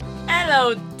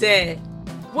Hello there.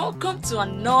 Welcome to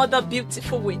another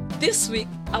beautiful week. This week,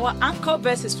 our anchor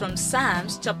verse is from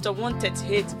Psalms chapter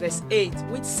 138 verse 8,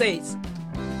 which says,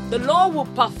 "The Lord will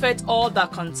perfect all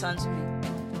that concerns me.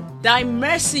 Thy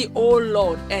mercy, O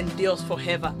Lord, endures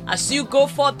forever." As you go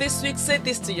forth this week, say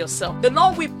this to yourself: the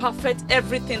Lord will perfect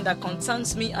everything that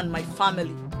concerns me and my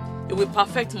family. It will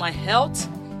perfect my health.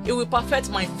 It will perfect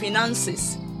my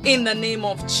finances. In the name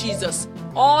of Jesus,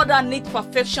 all that need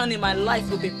perfection in my life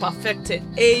will be perfected.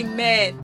 Amen.